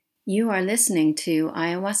You are listening to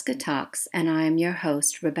Ayahuasca Talks, and I am your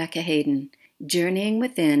host, Rebecca Hayden. Journeying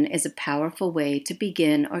within is a powerful way to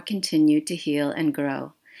begin or continue to heal and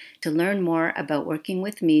grow. To learn more about working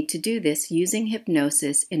with me to do this using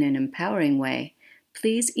hypnosis in an empowering way,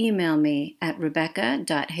 please email me at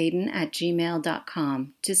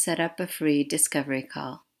rebecca.hayden@gmail.com to set up a free discovery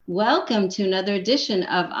call. Welcome to another edition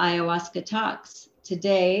of Ayahuasca Talks.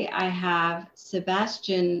 Today I have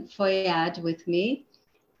Sebastian Foyad with me.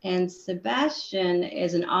 And Sebastian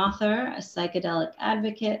is an author, a psychedelic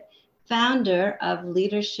advocate, founder of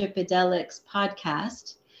Leadershipedelics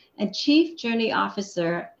podcast, and chief journey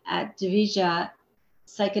officer at Divija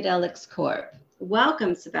Psychedelics Corp.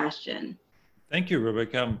 Welcome, Sebastian. Thank you,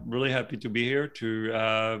 Rebecca. I'm really happy to be here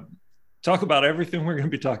to talk about everything we're going to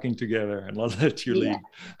be talking together, and I'll let you lead.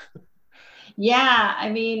 Yeah, I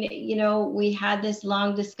mean, we had this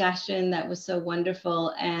long discussion that was so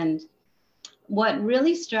wonderful, and what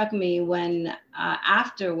really struck me when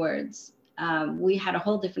afterwards, we had a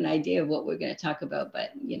whole different idea of what we're going to talk about.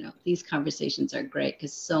 But, these conversations are great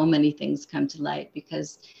because so many things come to light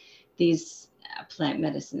because these plant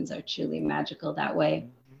medicines are truly magical that way.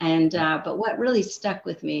 And but what really stuck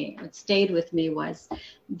with me, what stayed with me was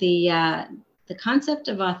the concept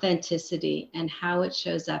of authenticity and how it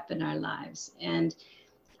shows up in our lives. And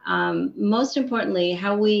most importantly,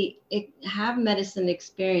 how we have medicine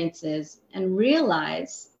experiences and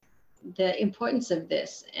realize the importance of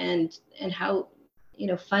this and how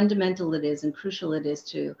fundamental it is and crucial it is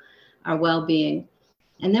to our well-being.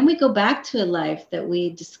 And then we go back to a life that we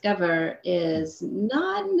discover is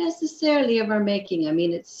not necessarily of our making. I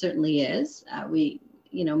mean, it certainly is. We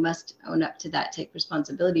must own up to that, take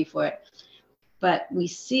responsibility for it. But we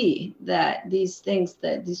see that these things,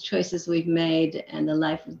 that these choices we've made and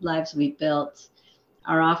the lives we've built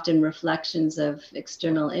are often reflections of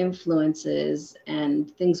external influences and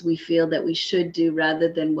things we feel that we should do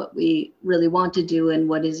rather than what we really want to do and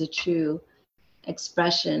what is a true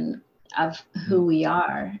expression of who we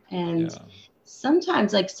are. And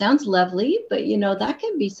sometimes sounds lovely, but that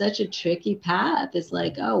can be such a tricky path. It's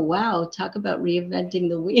like, oh wow, talk about reinventing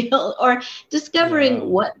the wheel or discovering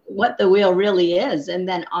what the wheel really is, and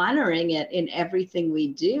then honoring it in everything we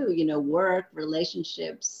do, work,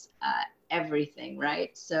 relationships, everything,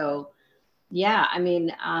 right? So I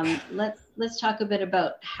mean, let's talk a bit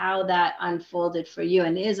about how that unfolded for you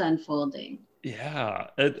and is unfolding. Yeah,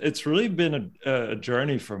 it's really been a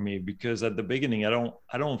journey for me, because at the beginning, I don't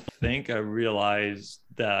think I realized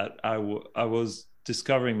that I was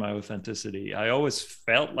discovering my authenticity. I always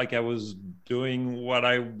felt like I was doing what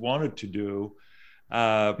I wanted to do,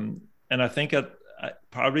 and I think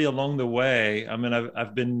probably along the way, I mean,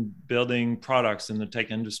 I've been building products in the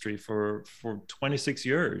tech industry for 26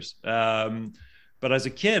 years. But as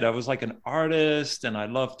a kid, I was like an artist, and I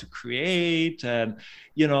love to create. And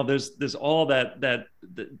there's all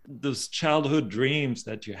those childhood dreams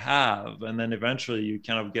that you have, and then eventually you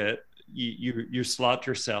kind of get you slot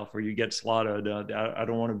yourself, or you get slotted. I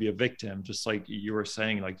don't want to be a victim, just like you were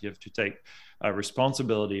saying. Like, you have to take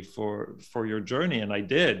responsibility for your journey, and I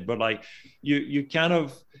did. But you kind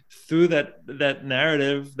of, through that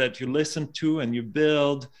narrative that you listen to and you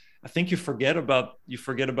build, I think you forget about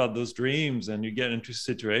those dreams, and you get into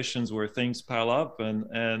situations where things pile up,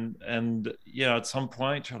 and at some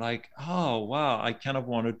point you're like, oh wow, I kind of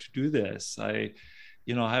wanted to do this. I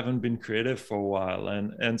haven't been creative for a while,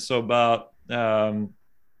 and so about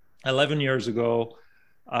 11 years ago,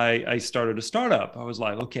 I started a startup. I was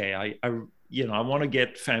like, okay, I want to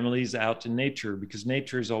get families out in nature, because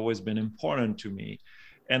nature has always been important to me.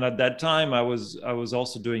 And at that time, I was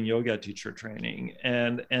also doing yoga teacher training,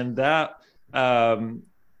 and that kind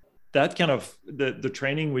of the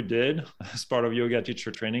training we did as part of yoga teacher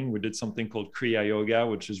training, we did something called Kriya Yoga,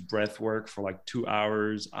 which is breath work for like 2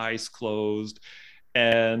 hours, eyes closed.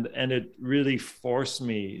 And it really forced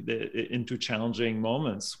me into challenging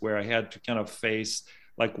moments where I had to kind of face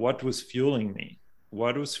like what was fueling me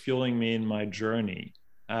in my journey.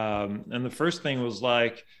 And the first thing was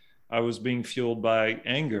like, I was being fueled by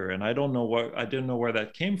anger, and I didn't know where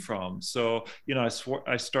that came from. So, I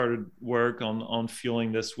started work on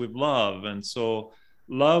fueling this with love. And so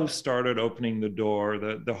love started opening the door,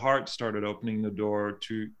 the heart started opening the door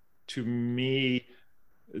to me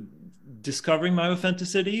discovering my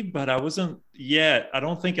authenticity. But I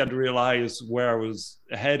don't think I'd realized where I was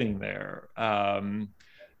heading there.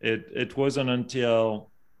 It wasn't until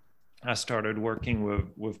I started working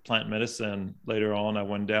with plant medicine later on. I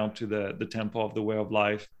went down to the Temple of the Way of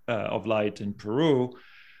Light in Peru,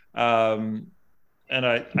 and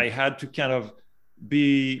I had to kind of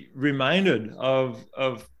be reminded of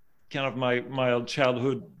kind of my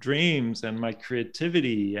childhood dreams and my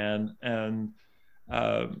creativity, and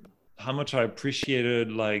how much I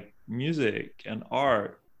appreciated like music and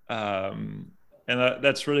art. And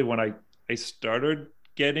that's really when I started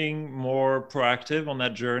getting more proactive on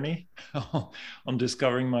that journey on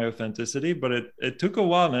discovering my authenticity. But it took a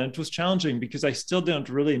while, and it was challenging because I still didn't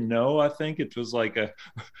really know. I think it was like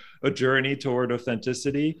a journey toward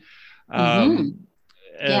authenticity. Mm-hmm.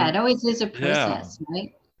 Yeah, it And always is a yeah, process,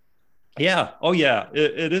 right? yeah, oh yeah,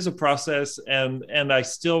 it is a process. And I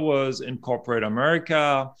still was in corporate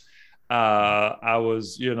America. I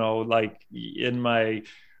was, like in my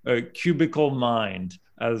cubicle mind,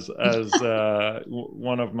 as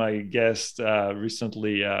one of my guests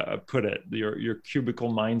recently put it, your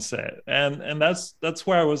cubicle mindset, and that's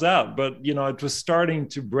where I was at. But it was starting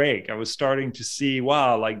to break. I was starting to see,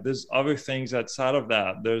 wow, like there's other things outside of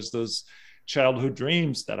that. There's those childhood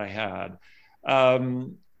dreams that I had.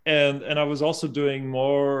 And I was also doing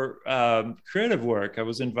more creative work. I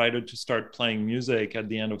was invited to start playing music at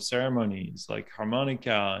the end of ceremonies, like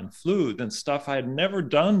harmonica and flute and stuff I had never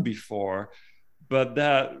done before. But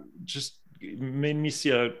that just made me see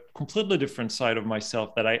a completely different side of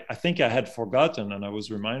myself that I think I had forgotten, and I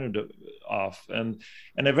was reminded of. And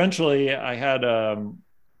eventually I had a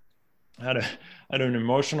had an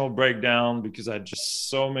emotional breakdown because I had just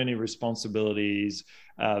so many responsibilities.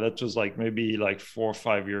 That was like maybe like 4 or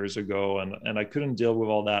 5 years ago, and I couldn't deal with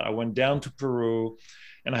all that. I went down to Peru,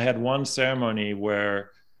 and I had one ceremony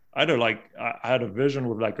where I had a vision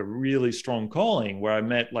with like a really strong calling, where I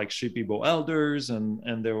met like Shipibo elders,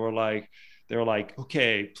 and they were like,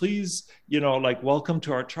 okay, please, like, welcome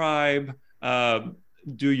to our tribe.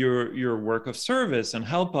 Do your work of service and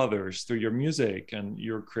help others through your music and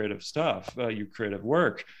your creative stuff, your creative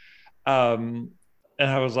work. um, and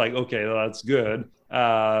I was like, okay, well, that's good.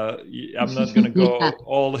 I'm not going to go Yeah.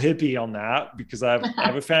 all hippie on that because I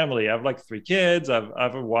have a family. I have like 3 kids. I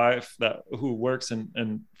have a wife who works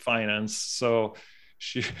in finance, so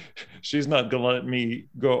she she's not going to let me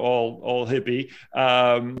go all hippie.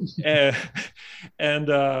 And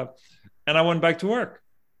I went back to work.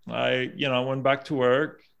 I went back to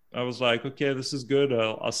work. I was like, okay, this is good.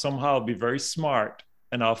 I'll somehow be very smart,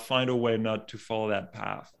 and I'll find a way not to follow that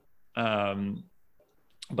path. Um,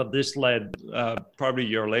 but this led, probably a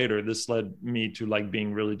year later, this led me to like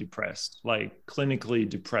being really depressed, like clinically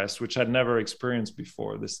depressed, which I'd never experienced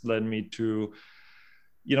before. This led me to,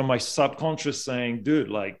 my subconscious saying, dude,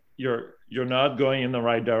 like you're not going in the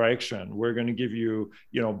right direction. We're going to give you,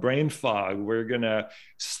 brain fog. We're going to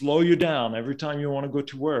slow you down every time you want to go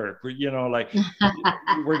to work. Like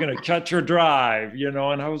we're going to cut your drive,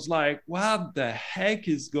 and I was like, what the heck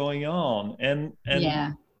is going on? And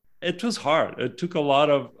Yeah. it was hard. It took a lot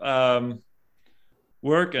of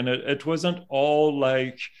work, and it wasn't all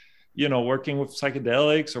like, working with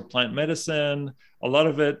psychedelics or plant medicine. A lot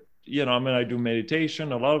of it, I do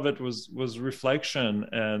meditation. A lot of it was reflection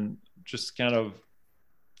and just kind of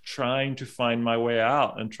trying to find my way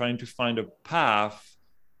out and trying to find a path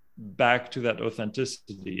back to that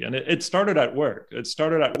authenticity. And it started at work. It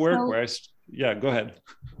started at work So, where yeah, go ahead.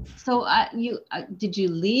 so you did you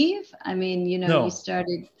leave? I mean, you No,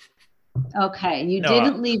 started. Okay, you no.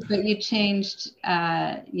 didn't leave, but you changed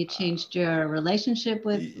your relationship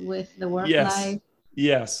with the work Yes, life.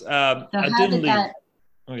 yes. So I how didn't did leave. that?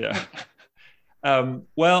 Oh yeah. Okay.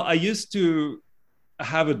 Well, I used to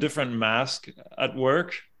have a different mask at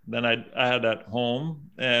work than I had at home,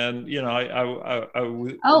 and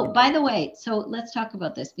Oh, by the way, so let's talk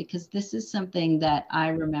about this because this is something that I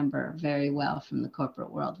remember very well from the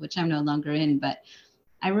corporate world, which I'm no longer in, but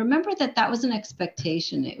I remember that was an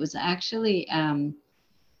expectation. It was actually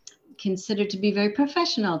considered to be very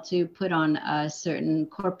professional to put on a certain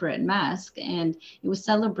corporate mask, and it was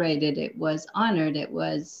celebrated, it was honored, it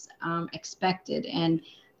was expected, and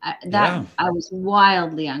that yeah. I was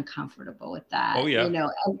wildly uncomfortable with Oh that, yeah.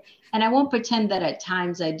 and I won't pretend that at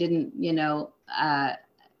times I didn't,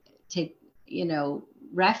 take,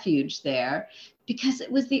 refuge there, because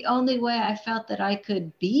it was the only way I felt that I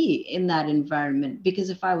could be in that environment. Because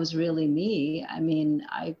if I was really me, I mean,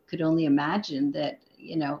 I could only imagine that,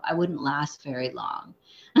 I wouldn't last very long.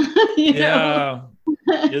 you know? Yeah,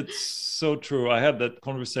 it's so true. I had that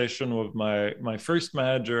conversation with my first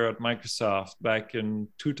manager at Microsoft back in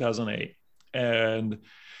 2008, and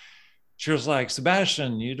she was like,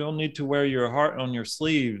 Sebastian, you don't need to wear your heart on your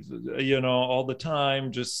sleeve, all the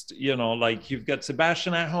time. Just, like, you've got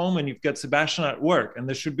Sebastian at home and you've got Sebastian at work, and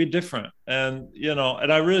this should be different. And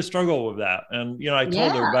I really struggle with that. And, I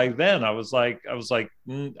told her Yeah. back then, I was like,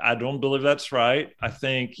 I don't believe that's right. I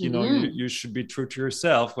think, Hmm. you should be true to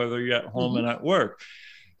yourself, whether you're at home Hmm. and at work.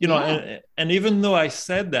 you know, Yeah. and even though I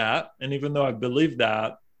said that, and even though I believed that,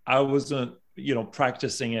 I wasn't,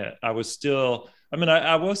 practicing it. I was still, I mean,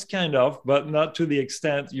 I was kind of, but not to the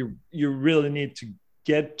extent you really need to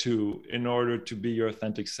get to in order to be your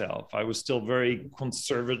authentic self. I was still very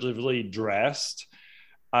conservatively dressed.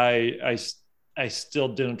 I I still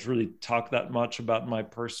didn't really talk that much about my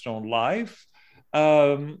personal life.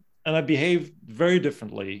 And I behaved very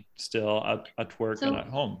differently still at work and So at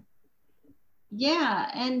home.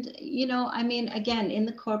 yeah, and I mean, again, in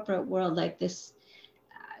the corporate world, like this,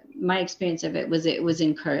 my experience of it was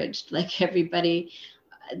encouraged. Like everybody,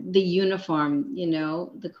 the uniform,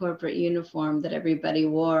 the corporate uniform that everybody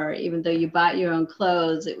wore, even though you bought your own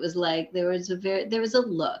clothes, it was like there was a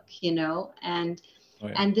look, and Oh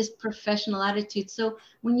yeah. and this professional attitude. So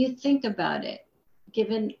when you think about it,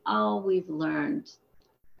 given all we've learned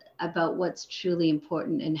about what's truly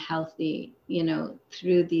important and healthy,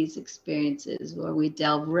 through these experiences where we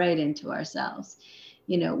delve right into ourselves,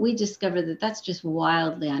 we discover that that's just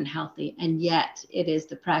wildly unhealthy. And yet it is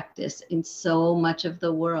the practice in so much of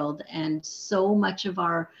the world, and so much of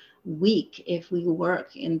our week, if we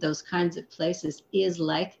work in those kinds of places, is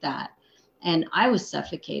like that. And I was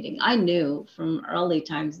suffocating. I knew from early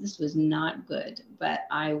times this was not good, but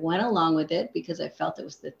I went along with it because I felt it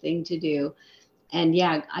was the thing to do. And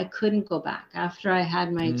yeah, I couldn't go back. After I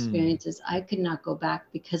had my Mm, experiences, I could not go back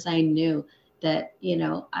because I knew that,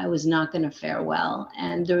 I was not going to fare well.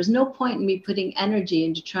 And there was no point in me putting energy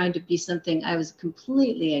into trying to be something I was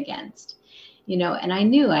completely against, and I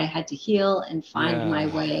knew I had to heal and find my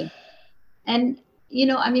yeah. way. And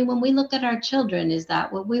I mean, when we look at our children, is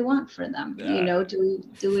that what we want for them? Yeah.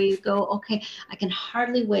 Do we go, okay, I can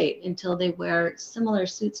hardly wait until they wear similar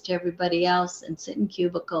suits to everybody else and sit in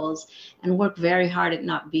cubicles and work very hard at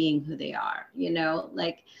not being who they are?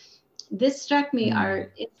 Like, this struck me, Mm,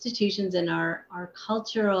 our institutions and our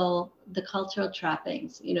the cultural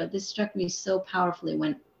trappings. This struck me so powerfully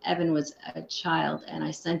when Evan was a child and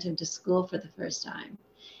I sent him to school for the first time.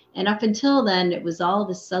 And up until then, it was all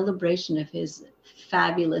the celebration of his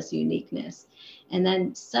fabulous uniqueness. And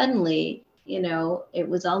then suddenly, it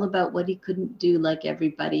was all about what he couldn't do like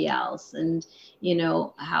everybody else, and,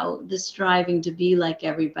 how the striving to be like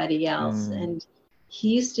everybody else. mm, And he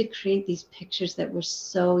used to create these pictures that were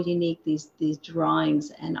so unique, these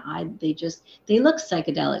drawings, and they look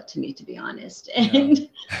psychedelic to me, to be honest. yeah.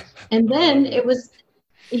 And I then love it. it was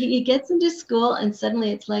he gets into school, and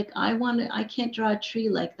suddenly it's like, I can't draw a tree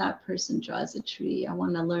like that person draws a tree. I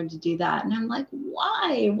want to learn to do that. And I'm like,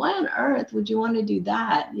 why on earth would you want to do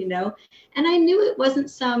that? And I knew it wasn't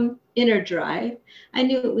some inner drive. I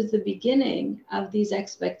knew it was the beginning of these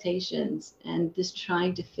expectations and this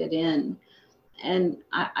trying to fit in. And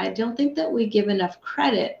I don't think that we give enough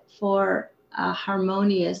credit for a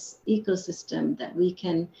harmonious ecosystem that we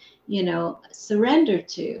can, surrender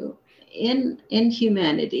to in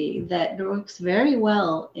humanity, that works very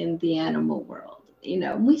well in the animal world.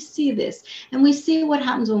 We see this, and we see what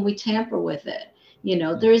happens when we tamper with it.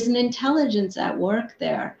 There is an intelligence at work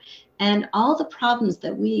there, and all the problems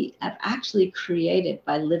that we have actually created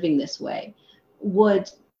by living this way would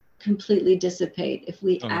completely dissipate if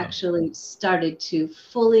we Oh yeah. actually started to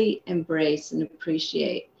fully embrace and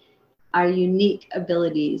appreciate our unique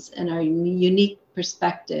abilities and our unique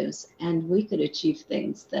perspectives, and we could achieve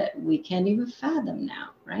things that we can't even fathom now,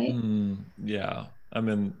 right? Yeah. I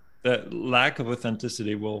mean, that lack of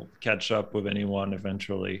authenticity will catch up with anyone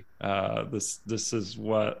eventually. This is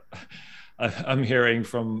what I'm hearing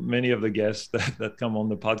from many of the guests that come on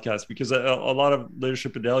the podcast, because a lot of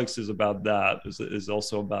Leadership Idyllics is about that, is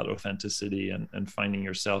also about authenticity and finding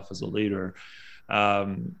yourself as a leader.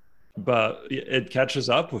 Um, but it catches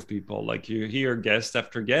up with people. Like, you hear guest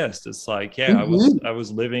after guest, it's like, yeah, Mm-hmm. I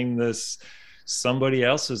was living this somebody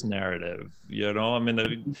else's narrative. I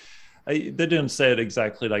mean, they didn't say it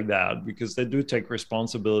exactly like that, because they do take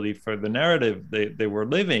responsibility for the narrative they were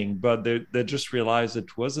living, but they just realized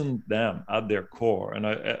it wasn't them at their core. And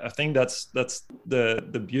I think that's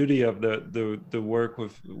the beauty of the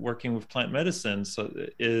working with plant medicine. So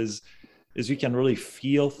is you can really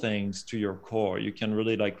feel things to your core. You can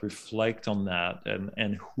really like reflect on that,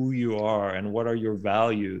 and who you are and what are your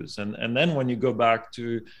values. And then when you go back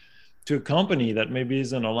to a company that maybe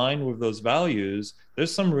isn't aligned with those values,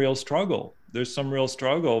 there's some real struggle. There's some real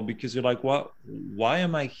struggle, because you're like, what? Why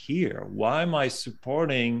am I here? Why am I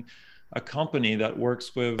supporting a company that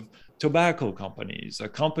works with tobacco companies, a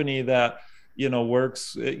company that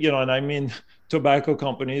works, and I mean tobacco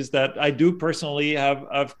companies that I do personally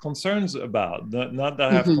have concerns about. Not that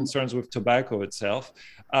I have concerns with tobacco itself.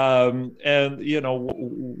 And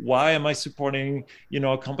why am I supporting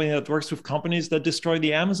a company that works with companies that destroy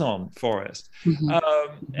the Amazon forest?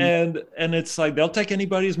 And it's like they'll take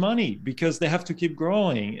anybody's money because they have to keep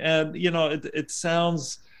growing. And it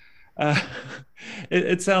sounds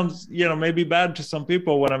it sounds maybe bad to some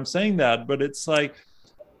people when I'm saying that, but it's like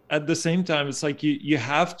at the same time it's like you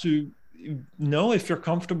have to know if you're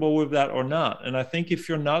comfortable with that or not. And I think if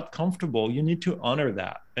you're not comfortable, you need to honor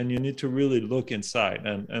that, and you need to really look inside.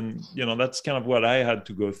 And that's kind of what I had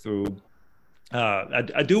to go through.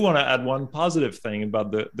 I do want to add one positive thing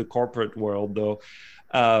about the corporate world, though.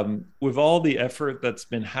 With all the effort that's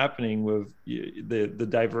been happening with the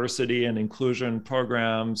diversity and inclusion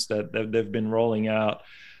programs that they've been rolling out,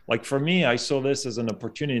 like for me, I saw this as an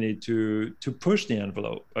opportunity to push the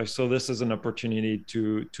envelope. I saw this as an opportunity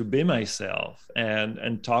to be myself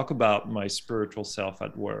and talk about my spiritual self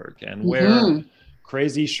at work, and wear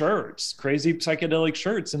crazy shirts, crazy psychedelic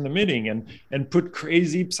shirts in the meeting, and put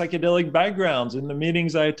crazy psychedelic backgrounds in the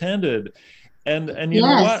meetings I attended. And you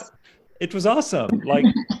know what? It was awesome. Like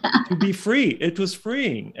to be free, it was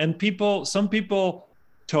freeing. And some people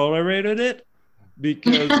tolerated it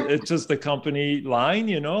because it's just the company line,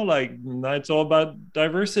 like it's all about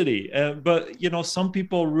diversity. But some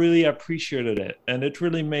people really appreciated it, and it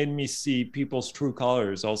really made me see people's true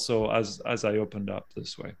colors also as I opened up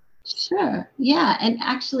this way. Sure. Yeah. And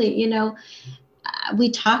actually,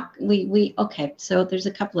 okay, so there's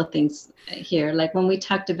a couple of things here. Like when we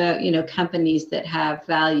talked about, companies that have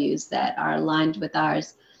values that are aligned with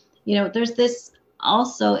ours, there's this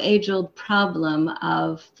also age-old problem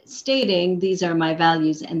of stating these are my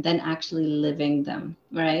values and then actually living them,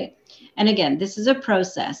 right? And again, this is a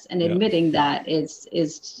process, and admitting that is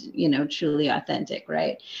truly authentic,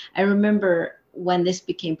 right? I remember when this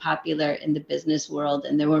became popular in the business world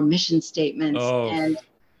and there were mission statements, and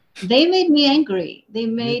they made me angry. They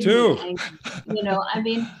made me angry. I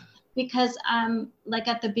mean, because like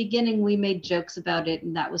at the beginning we made jokes about it,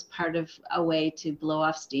 and that was part of a way to blow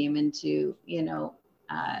off steam and to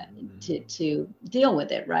to deal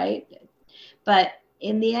with it, right? But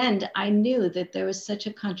in the end, I knew that there was such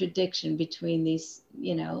a contradiction between these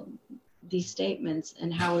statements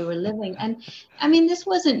and how we were living. And I mean, this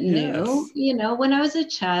wasn't new. When I was a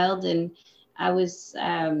child and I was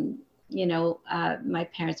my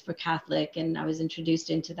parents were Catholic, and I was introduced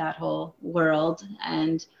into that whole world.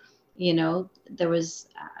 And, there was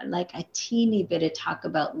like a teeny bit of talk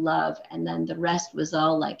about love, and then the rest was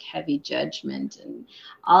all like heavy judgment and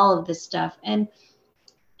all of this stuff. And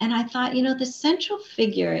I thought, the central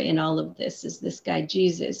figure in all of this is this guy,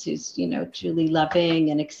 Jesus, who's, truly loving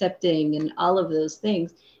and accepting and all of those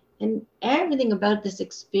things. And everything about this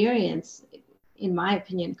experience, in my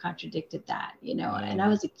opinion, contradicted that, and I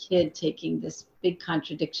was a kid taking this big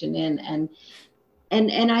contradiction in, and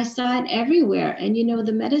I saw it everywhere. And,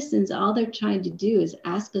 the medicines, all they're trying to do is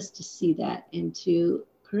ask us to see that and to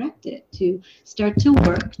correct it, to start to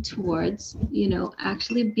work towards,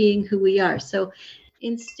 actually being who we are. So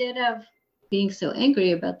instead of being so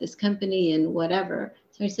angry about this company and whatever,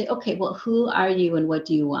 so I say, okay, well, who are you and what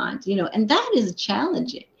do you want? And that is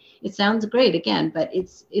challenging. It sounds great again, but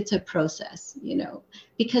it's a process,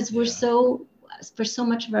 because we're for so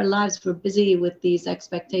much of our lives, we're busy with these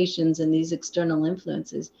expectations and these external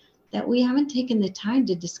influences that we haven't taken the time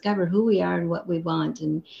to discover who we are and what we want,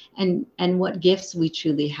 and what gifts we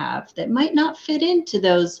truly have that might not fit into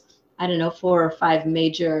those, 4 or 5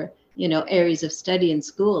 major, areas of study in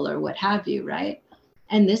school or what have you, right?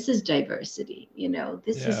 And this is diversity,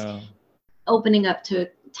 this is opening up to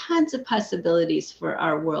tons of possibilities for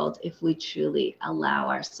our world if we truly allow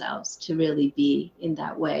ourselves to really be in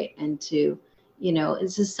that way, and to,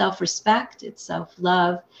 it's a self-respect, it's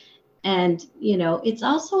self-love. And, it's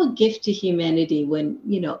also a gift to humanity when,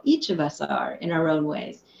 each of us are in our own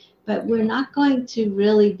ways, but we're not going to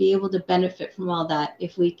really be able to benefit from all that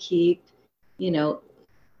if we keep,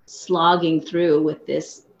 slogging through with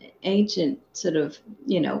this ancient sort of,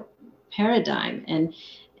 paradigm. And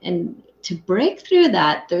to break through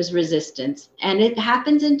that, there's resistance, and it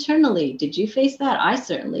happens internally. Did you face that? I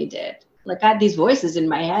certainly did. Like I had these voices in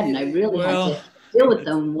my head, and I really had to deal with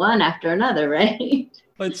them one after another, right?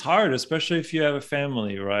 It's hard, especially if you have a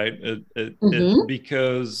family, right?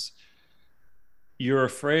 Because you're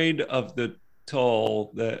afraid of the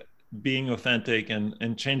toll that being authentic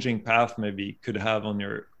and changing path maybe could have on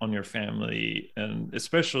your family. And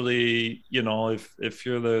especially, if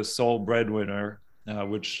you're the sole breadwinner,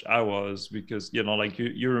 which I was, because, like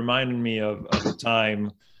you reminded me of a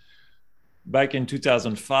time back in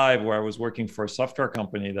 2005, where I was working for a software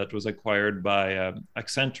company that was acquired by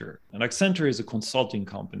Accenture. And Accenture is a consulting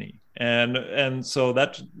company. And so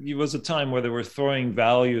that it was a time where they were throwing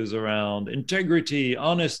values around integrity,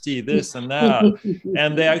 honesty, this and that.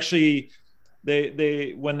 And they actually,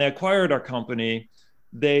 they when they acquired our company,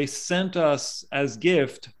 they sent us as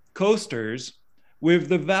gift coasters with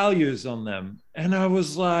the values on them. And I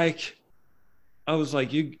was like,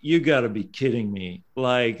 you got to be kidding me!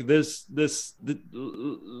 Like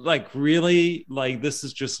like really, like this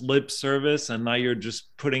is just lip service, and now you're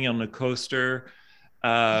just putting on a coaster.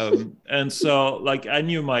 And so, like, I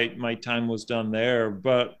knew my time was done there,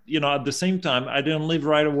 but at the same time, I didn't leave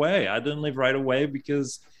right away. I didn't leave right away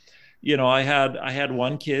because, I had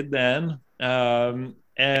one kid then,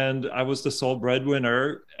 and I was the sole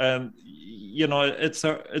breadwinner, and it's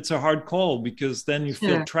a hard call because then you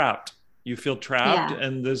feel Sure. trapped. You feel trapped, Yeah.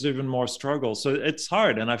 and there's even more struggle. So it's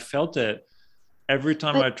hard, and I felt it every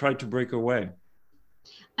time But I tried to break away.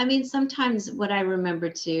 I mean, sometimes what I remember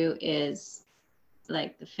too is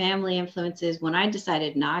like the family influences when I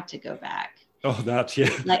decided not to go back. Oh, that,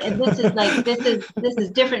 yeah. Like, and this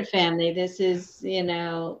is different family. This is,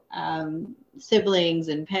 siblings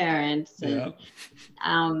and parents Yeah.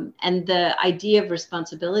 and the idea of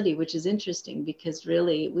responsibility, which is interesting because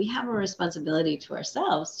really we have a responsibility to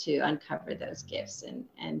ourselves to uncover those gifts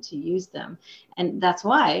and to use them. And that's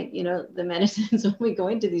why, the medicines, when we go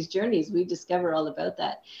into these journeys, we discover all about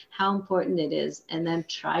that, how important it is, and then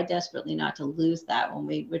try desperately not to lose that when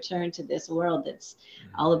we return to this world that's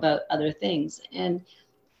all about other things. And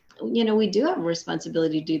we do have a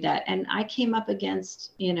responsibility to do that. And I came up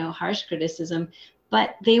against, harsh criticism,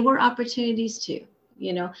 but they were opportunities too.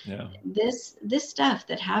 Yeah. This stuff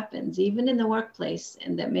that happens even in the workplace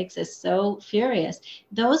and that makes us so furious,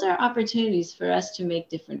 those are opportunities for us to make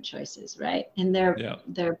different choices, right? And Yeah.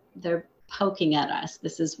 they're poking at us.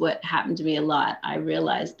 This is what happened to me a lot. I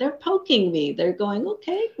realized they're poking me. They're going,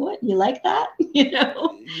 okay, what, you like that?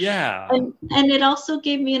 Yeah. And it also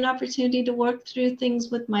gave me an opportunity to work through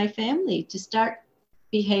things with my family, to start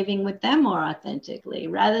behaving with them more authentically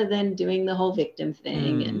rather than doing the whole victim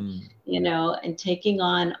thing and taking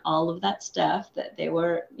on all of that stuff that they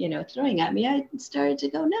were, throwing at me. I started to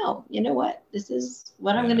go, no, you know what? This is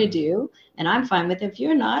what I'm going to do. And I'm fine with it. If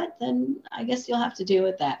you're not, then I guess you'll have to deal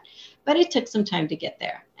with that. But it took some time to get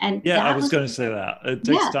there. And Yeah, I that was was, going to say that. It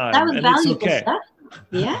takes yeah, that time, was and it's valuable okay. stuff.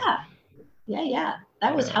 Yeah. Yeah.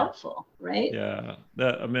 That was Yeah. helpful, right? Yeah.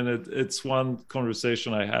 I mean, it's one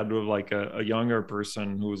conversation I had with like a younger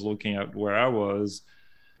person who was looking at where I was,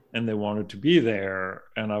 and they wanted to be there.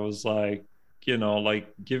 And I was like, like,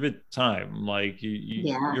 give it time. Like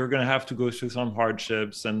Yeah. you're going to have to go through some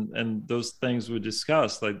hardships, and those things we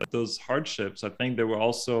discussed, like those hardships, I think they were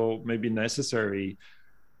also maybe necessary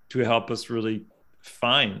to help us really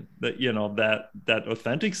find that, that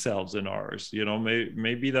authentic selves in ours.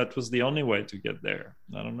 Maybe that was the only way to get there.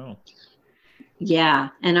 I don't know. Yeah.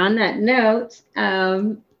 And on that note,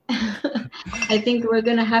 I think we're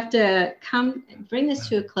going to have to bring this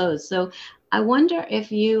to a close. So I wonder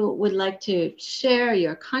if you would like to share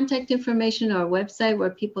your contact information or website where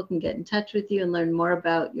people can get in touch with you and learn more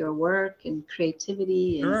about your work and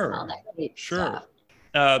creativity and all that great stuff.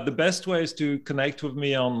 The best way is to connect with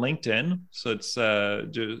me on LinkedIn. So it's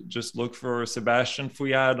just look for Sebastian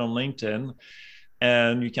Fouillade on LinkedIn,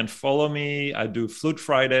 and you can follow me. I do Flute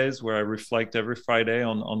Fridays, where I reflect every Friday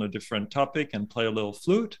on a different topic and play a little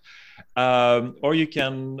flute. Or you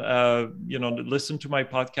can, listen to my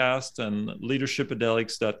podcast and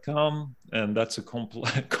leadershipadelics.com. And that's a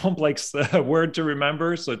complex word to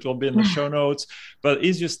remember, so it will be in the show notes. But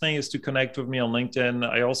easiest thing is to connect with me on LinkedIn.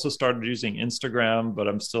 I also started using Instagram, but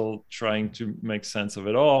I'm still trying to make sense of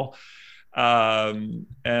it all. Yeah,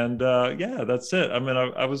 that's it. I mean,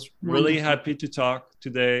 I was really happy to talk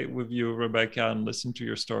today with you, Rebecca, and listen to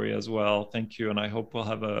your story as well. Thank you. And I hope we'll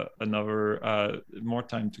have another more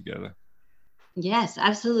time together. Yes,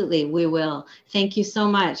 absolutely. We will. Thank you so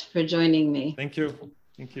much for joining me. Thank you.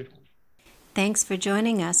 Thank you. Thanks for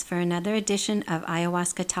joining us for another edition of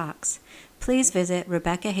Ayahuasca Talks. Please visit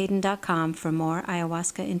RebeccaHayden.com for more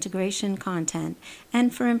ayahuasca integration content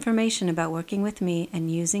and for information about working with me and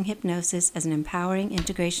using hypnosis as an empowering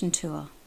integration tool.